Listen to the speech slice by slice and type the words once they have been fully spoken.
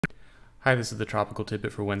Hi, this is the Tropical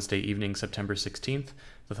Tidbit for Wednesday evening, September 16th.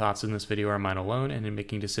 The thoughts in this video are mine alone, and in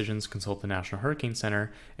making decisions, consult the National Hurricane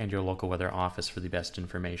Center and your local weather office for the best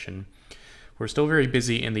information. We're still very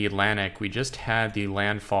busy in the Atlantic. We just had the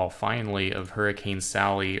landfall, finally, of Hurricane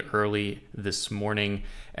Sally early this morning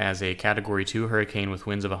as a Category 2 hurricane with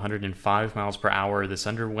winds of 105 miles per hour. This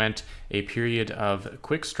underwent a period of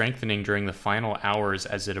quick strengthening during the final hours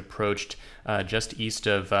as it approached just east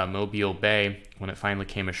of Mobile Bay when it finally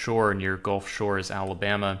came ashore near Gulf Shores,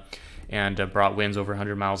 Alabama, and brought winds over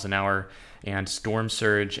 100 miles an hour and storm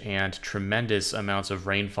surge and tremendous amounts of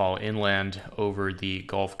rainfall inland over the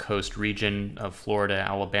Gulf Coast region of Florida,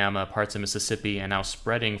 Alabama, parts of Mississippi, and now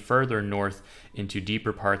spreading further north into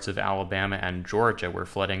deeper parts of Alabama and Georgia, where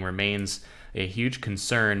flooding remains a huge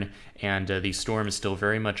concern, and the storm is still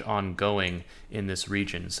very much ongoing in this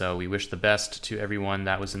region. So we wish the best to everyone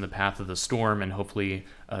that was in the path of the storm, and hopefully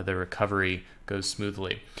the recovery goes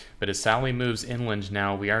smoothly. But as Sally moves inland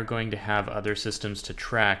now, we are going to have other systems to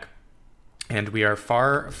track, and we are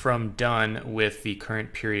far from done with the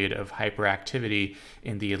current period of hyperactivity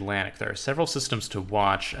in the Atlantic. There are several systems to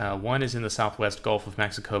watch. One is in the southwest Gulf of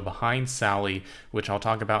Mexico behind Sally, which I'll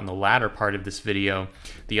talk about in the latter part of this video.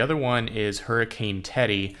 The other one is Hurricane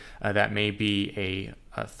Teddy. That may be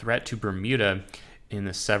a threat to Bermuda in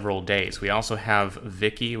the several days. We also have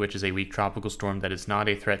Vicky, which is a weak tropical storm that is not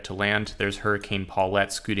a threat to land. There's Hurricane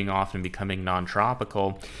Paulette scooting off and becoming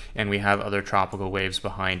non-tropical, and we have other tropical waves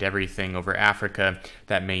behind everything over Africa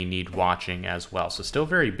that may need watching as well. So still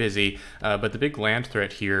very busy, but the big land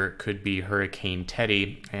threat here could be Hurricane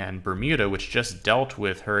Teddy, and Bermuda, which just dealt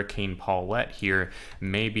with Hurricane Paulette here,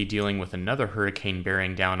 may be dealing with another hurricane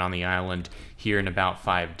bearing down on the island here in about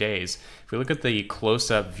 5 days. If we look at the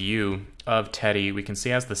close-up view of Teddy, we can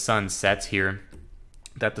see as the sun sets here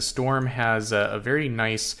that the storm has a very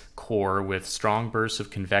nice core with strong bursts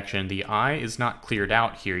of convection. The eye is not cleared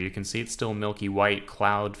out here. You can see it's still milky white,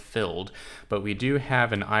 cloud filled, but we do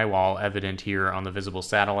have an eye wall evident here on the visible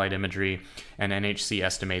satellite imagery, and NHC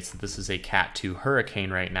estimates that this is a Cat 2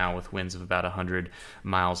 hurricane right now with winds of about 100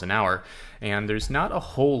 miles an hour. And there's not a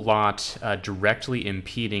whole lot directly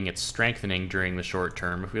impeding its strengthening during the short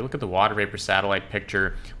term. If we look at the water vapor satellite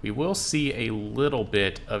picture, we will see a little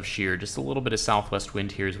bit of shear, just a little bit of southwest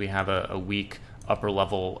wind here as we have a weak upper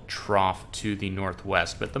level trough to the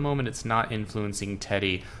northwest, but at the moment it's not influencing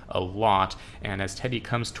Teddy a lot, and as Teddy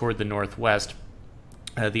comes toward the northwest,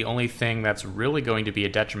 the only thing that's really going to be a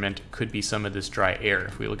detriment could be some of this dry air.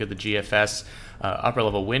 If we look at the GFS upper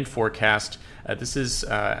level wind forecast, this is,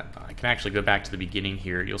 I can actually go back to the beginning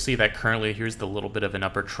here. You'll see that currently here's the little bit of an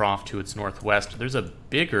upper trough to its northwest. There's a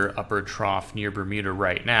bigger upper trough near Bermuda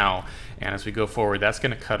right now, and as we go forward, that's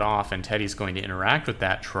going to cut off, and Teddy's going to interact with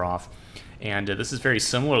that trough. And this is very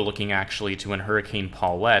similar looking actually to when Hurricane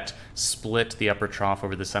Paulette split the upper trough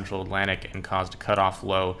over the central Atlantic and caused a cutoff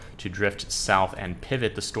low to drift south and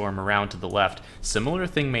pivot the storm around to the left. Similar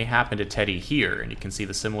thing may happen to Teddy here, and you can see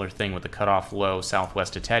the similar thing with the cutoff low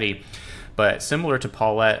southwest of Teddy. But similar to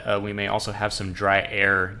Paulette, we may also have some dry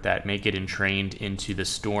air that may get entrained into the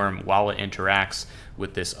storm while it interacts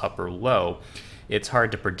with this upper low. It's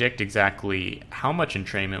hard to predict exactly how much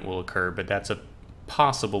entrainment will occur, but that's a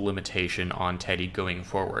possible limitation on Teddy going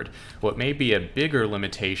forward. What may be a bigger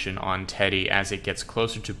limitation on Teddy as it gets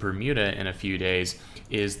closer to Bermuda in a few days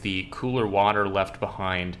is the cooler water left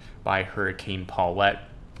behind by Hurricane Paulette.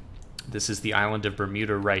 This is the island of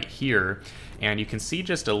Bermuda right here, and you can see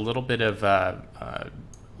just a little bit of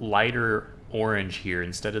lighter orange here.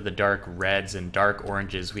 Instead of the dark reds and dark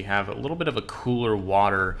oranges, we have a little bit of a cooler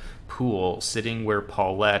water pool sitting where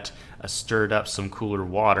Paulette stirred up some cooler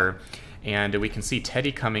water. And we can see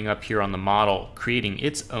Teddy coming up here on the model, creating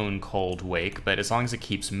its own cold wake, but as long as it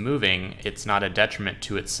keeps moving, it's not a detriment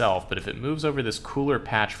to itself. But if it moves over this cooler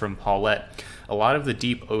patch from Paulette, a lot of the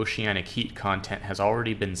deep oceanic heat content has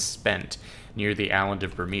already been spent near the island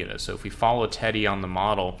of Bermuda. So if we follow Teddy on the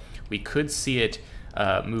model, we could see it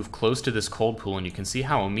move close to this cold pool, and you can see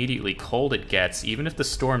how immediately cold it gets. Even if the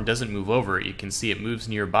storm doesn't move over it, you can see it moves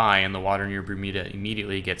nearby, and the water near Bermuda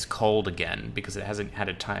immediately gets cold again because it hasn't had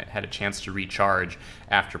a chance to recharge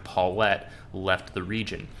after Paulette left the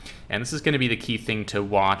region. And this is going to be the key thing to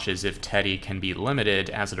watch, is if Teddy can be limited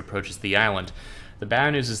as it approaches the island. The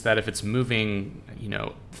bad news is that if it's moving,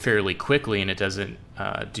 fairly quickly and it doesn't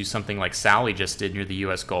do something like Sally just did near the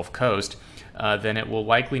U.S. Gulf Coast, then it will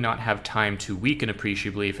likely not have time to weaken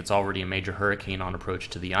appreciably if it's already a major hurricane on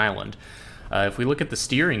approach to the island. If we look at the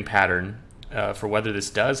steering pattern for whether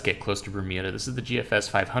this does get close to Bermuda, this is the GFS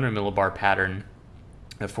 500 millibar pattern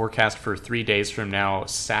forecast for 3 days from now,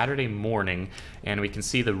 Saturday morning, and we can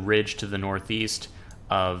see the ridge to the northeast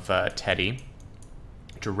of Teddy,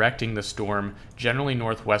 directing the storm generally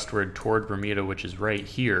northwestward toward Bermuda, which is right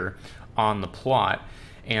here on the plot.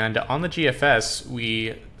 And on the GFS,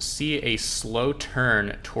 we see a slow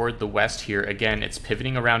turn toward the west here. Again, it's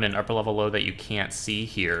pivoting around an upper level low that you can't see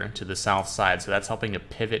here to the south side, so that's helping to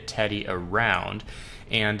pivot Teddy around.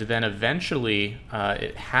 And then eventually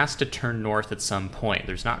it has to turn north at some point.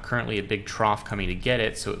 There's not currently a big trough coming to get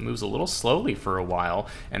it, so it moves a little slowly for a while,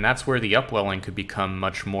 and that's where the upwelling could become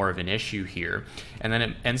much more of an issue here. And then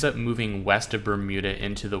it ends up moving west of Bermuda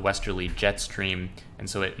into the westerly jet stream, and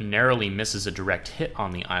so it narrowly misses a direct hit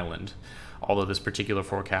on the island, although this particular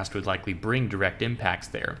forecast would likely bring direct impacts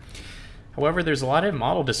there. However, there's a lot of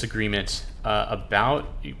model disagreement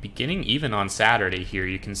about beginning even on Saturday here.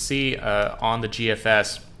 You can see on the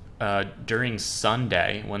GFS during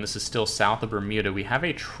Sunday, when this is still south of Bermuda, we have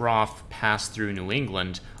a trough pass through New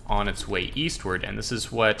England on its way eastward, and this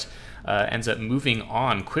is what ends up moving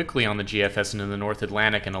on quickly on the GFS into the North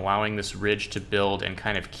Atlantic and allowing this ridge to build and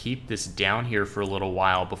kind of keep this down here for a little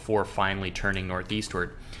while before finally turning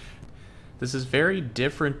northeastward. This is very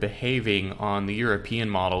different behaving on the European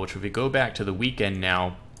model, which if we go back to the weekend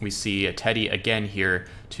now, we see a Teddy again here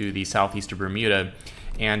to the southeast of Bermuda.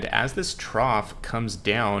 And as this trough comes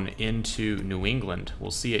down into New England, we'll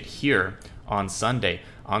see it here on Sunday.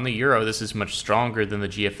 On the Euro, this is much stronger than the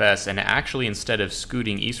GFS, and actually instead of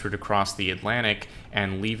scooting eastward across the Atlantic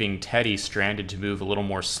and leaving Teddy stranded to move a little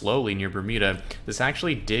more slowly near Bermuda, this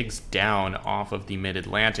actually digs down off of the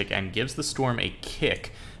mid-Atlantic and gives the storm a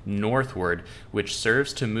kick northward, which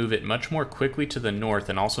serves to move it much more quickly to the north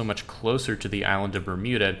and also much closer to the island of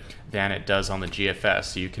Bermuda than it does on the GFS.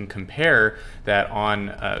 So you can compare that on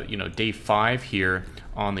day 5 here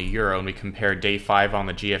on the Euro, and we compare day 5 on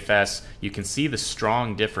the GFS, you can see the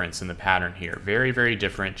strong difference in the pattern here. Very, very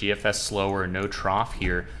different. GFS slower, no trough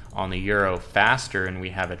here. On the Euro, faster, and we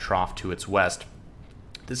have a trough to its west.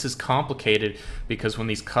 This is complicated because when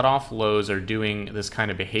these cutoff lows are doing this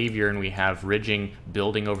kind of behavior and we have ridging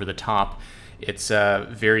building over the top, it's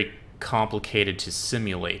very complicated to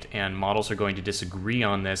simulate, and models are going to disagree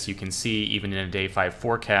on this. You can see even in a day 5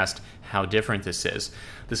 forecast how different this is.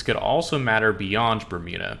 This could also matter beyond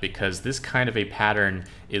Bermuda because this kind of a pattern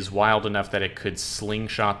is wild enough that it could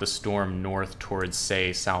slingshot the storm north towards,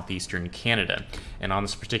 say, southeastern Canada. And on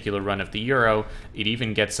this particular run of the Euro, it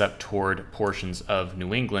even gets up toward portions of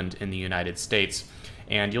New England in the United States.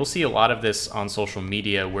 And you'll see a lot of this on social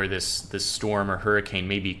media where this storm or hurricane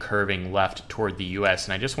may be curving left toward the US.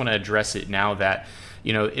 And I just want to address it now that,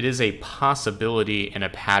 it is a possibility and a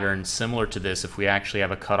pattern similar to this if we actually have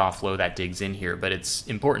a cutoff low that digs in here. But it's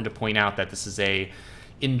important to point out that this is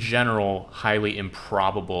in general, highly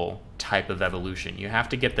improbable type of evolution. You have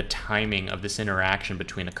to get the timing of this interaction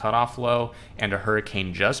between a cutoff low and a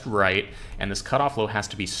hurricane just right, and this cutoff low has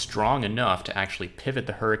to be strong enough to actually pivot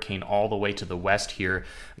the hurricane all the way to the west here.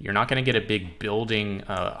 You're not going to get a big building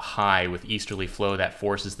high with easterly flow that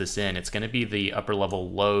forces this in. It's going to be the upper level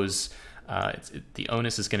lows. The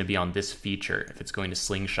onus is going to be on this feature if it's going to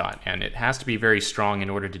slingshot, and it has to be very strong in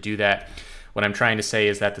order to do that. What I'm trying to say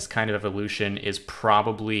is that this kind of evolution is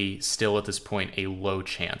probably still at this point a low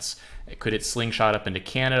chance. Could it slingshot up into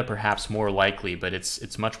Canada? Perhaps more likely, but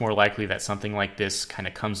it's much more likely that something like this kind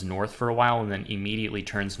of comes north for a while and then immediately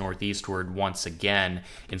turns northeastward once again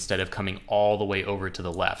instead of coming all the way over to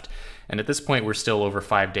the left. And at this point, we're still over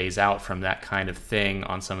 5 days out from that kind of thing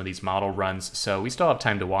on some of these model runs, so we still have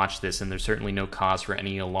time to watch this, and there's certainly no cause for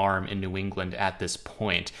any alarm in New England at this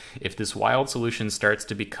point. If this wild solution starts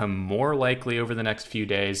to become more likely over the next few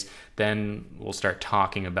days, then we'll start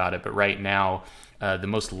talking about it. But right now, the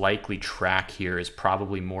most likely track here is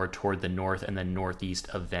probably more toward the north and then northeast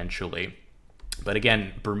eventually. But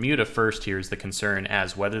again, Bermuda first here is the concern,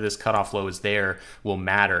 as whether this cutoff low is there will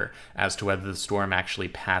matter as to whether the storm actually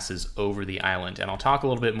passes over the island. And I'll talk a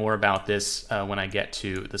little bit more about this when I get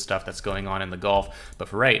to the stuff that's going on in the Gulf. But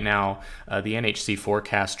for right now, the NHC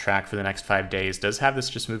forecast track for the next 5 days does have this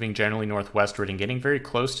just moving generally northwestward and getting very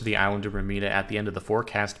close to the island of Bermuda at the end of the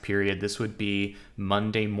forecast period. This would be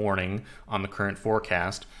Monday morning on the current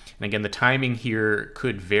forecast. And again, the timing here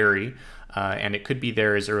could vary, and it could be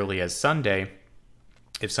there as early as Sunday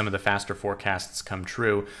if some of the faster forecasts come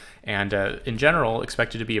true. And in general,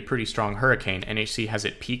 expected to be a pretty strong hurricane. NHC has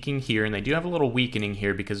it peaking here, and they do have a little weakening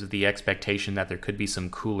here because of the expectation that there could be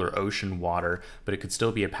some cooler ocean water, but it could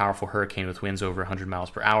still be a powerful hurricane with winds over 100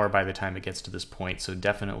 miles per hour by the time it gets to this point, so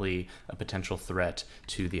definitely a potential threat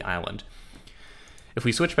to the island. If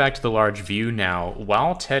we switch back to the large view now,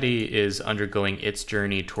 while Teddy is undergoing its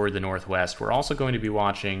journey toward the northwest, we're also going to be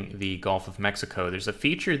watching the Gulf of Mexico. There's a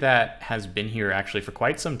feature that has been here actually for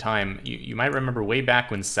quite some time. You might remember way back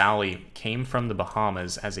when Sally came from the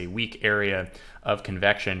Bahamas as a weak area of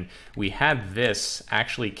convection. We had this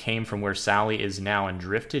actually came from where Sally is now and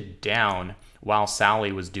drifted down while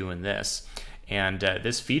Sally was doing this. And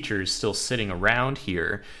this feature is still sitting around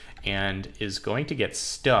here and is going to get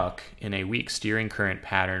stuck in a weak steering current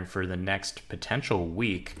pattern for the next potential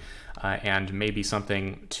week, and maybe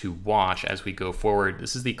something to watch as we go forward.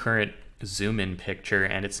 This is the current zoom-in picture,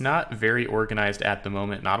 and it's not very organized at the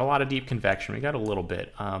moment. Not a lot of deep convection. We got a little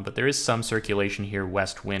bit, but there is some circulation here,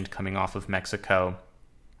 west wind coming off of Mexico,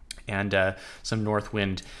 and some north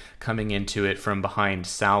wind coming into it from behind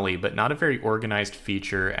Sally, but not a very organized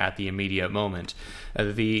feature at the immediate moment.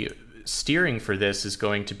 The steering for this is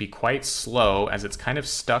going to be quite slow as it's kind of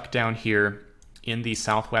stuck down here in the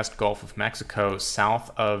southwest Gulf of Mexico, south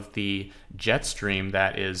of the jet stream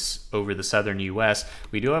that is over the southern US.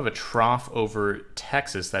 We do have a trough over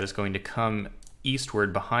Texas that is going to come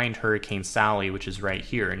eastward behind Hurricane Sally, which is right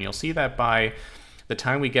here. And you'll see that by the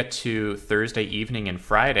time we get to Thursday evening and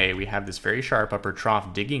Friday, we have this very sharp upper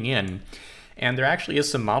trough digging in. And there actually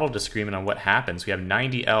is some model disagreement on what happens. We have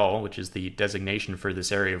 90L, which is the designation for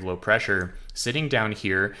this area of low pressure, sitting down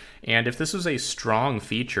here. And if this was a strong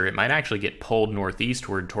feature, it might actually get pulled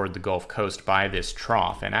northeastward toward the Gulf Coast by this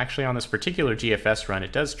trough. And actually on this particular GFS run,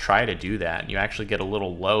 it does try to do that. You actually get a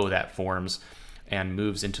little low that forms and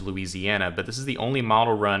moves into Louisiana, but this is the only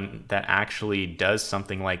model run that actually does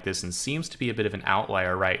something like this and seems to be a bit of an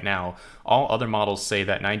outlier right now. All other models say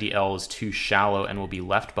that 90L is too shallow and will be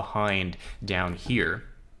left behind down here.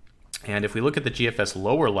 And if we look at the GFS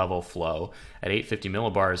lower level flow at 850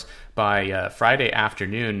 millibars, by Friday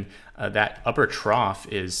afternoon, that upper trough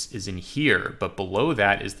is in here, but below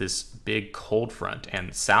that is this big cold front.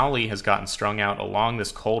 And Sally has gotten strung out along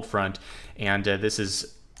this cold front, and this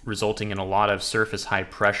is resulting in a lot of surface high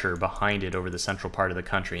pressure behind it over the central part of the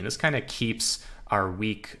country. And this kind of keeps our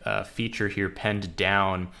weak feature here penned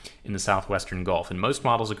down in the southwestern Gulf. And most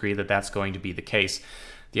models agree that that's going to be the case.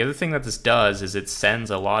 The other thing that this does is it sends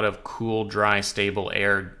a lot of cool, dry, stable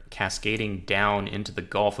air cascading down into the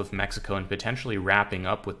Gulf of Mexico and potentially wrapping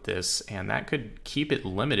up with this, and that could keep it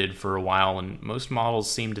limited for a while. And most models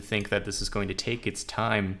seem to think that this is going to take its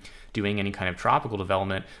time doing any kind of tropical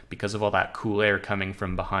development because of all that cool air coming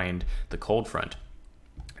from behind the cold front.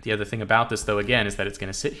 The other thing about this, though, again, is that it's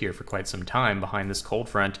going to sit here for quite some time behind this cold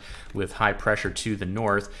front with high pressure to the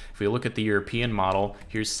north. If we look at the European model,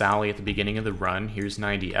 here's Sally at the beginning of the run, here's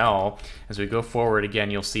 90L. As we go forward, again,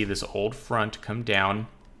 you'll see this old front come down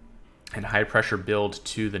and high pressure build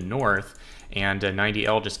to the north, and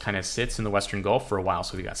 90L just kind of sits in the western Gulf for a while.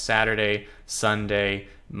 So we got Saturday, Sunday,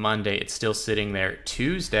 Monday, it's still sitting there.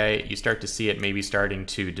 Tuesday, you start to see it maybe starting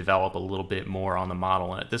to develop a little bit more on the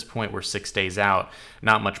model. And at this point, we're 6 days out.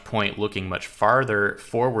 Not much point looking much farther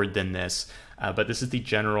forward than this. But this is the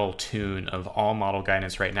general tune of all model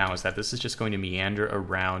guidance right now, is that this is just going to meander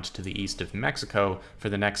around to the east of Mexico for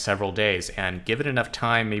the next several days. And give it enough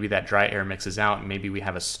time, maybe that dry air mixes out, and maybe we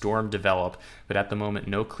have a storm develop. But at the moment,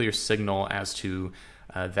 no clear signal as to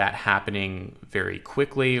that happening very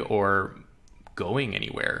quickly or going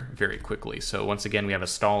anywhere very quickly. So once again, we have a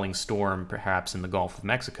stalling storm perhaps in the Gulf of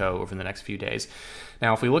Mexico over the next few days.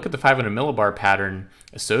 Now, if we look at the 500 millibar pattern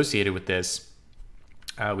associated with this,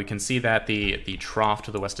 we can see that the trough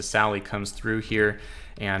to the west of Sally comes through here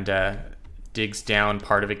and digs down.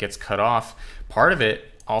 Part of it gets cut off. Part of it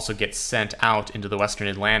also gets sent out into the western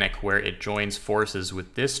Atlantic, where it joins forces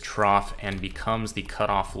with this trough and becomes the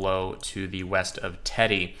cutoff low to the west of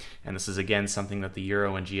Teddy. And this is again something that the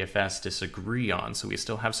Euro and GFS disagree on. So we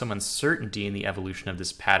still have some uncertainty in the evolution of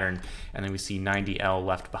this pattern. And then we see 90L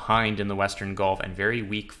left behind in the western Gulf and very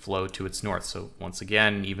weak flow to its north. So once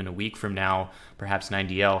again, even a week from now, perhaps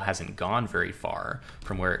 90L hasn't gone very far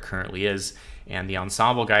from where it currently is. And the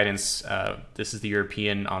ensemble guidance, this is the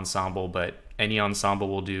European ensemble, but any ensemble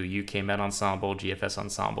will do. UK Met ensemble, GFS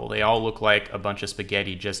ensemble. They all look like a bunch of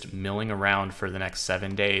spaghetti just milling around for the next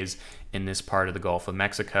 7 days in this part of the Gulf of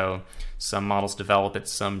Mexico. Some models develop it,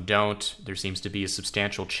 some don't. There seems to be a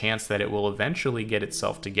substantial chance that it will eventually get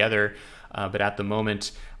itself together. But at the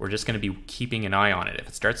moment, we're just going to be keeping an eye on it. If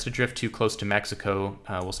it starts to drift too close to Mexico,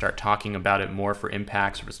 we'll start talking about it more for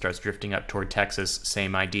impacts. If it starts drifting up toward Texas,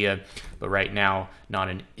 same idea. But right now, not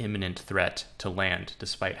an imminent threat to land,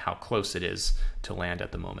 despite how close it is to land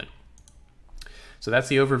at the moment. So that's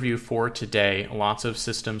the overview for today. Lots of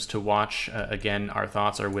systems to watch. Again, our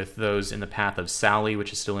thoughts are with those in the path of Sally,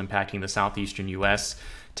 which is still impacting the southeastern U.S.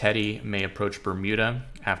 Teddy may approach Bermuda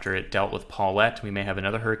after it dealt with Paulette. We may have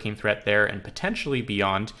another hurricane threat there and potentially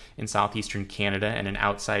beyond in southeastern Canada and an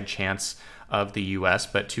outside chance of the U.S.,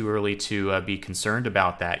 but too early to be concerned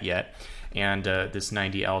about that yet. And this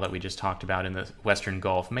 90L that we just talked about in the Western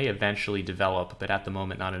Gulf may eventually develop, but at the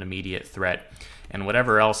moment not an immediate threat. And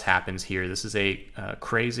whatever else happens here, this is a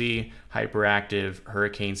crazy, hyperactive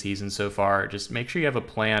hurricane season so far. Just make sure you have a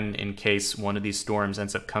plan in case one of these storms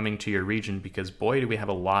ends up coming to your region, because boy, do we have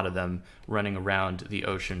a lot of them running around the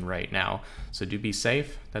ocean right now. So do be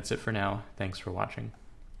safe. That's it for now. Thanks for watching.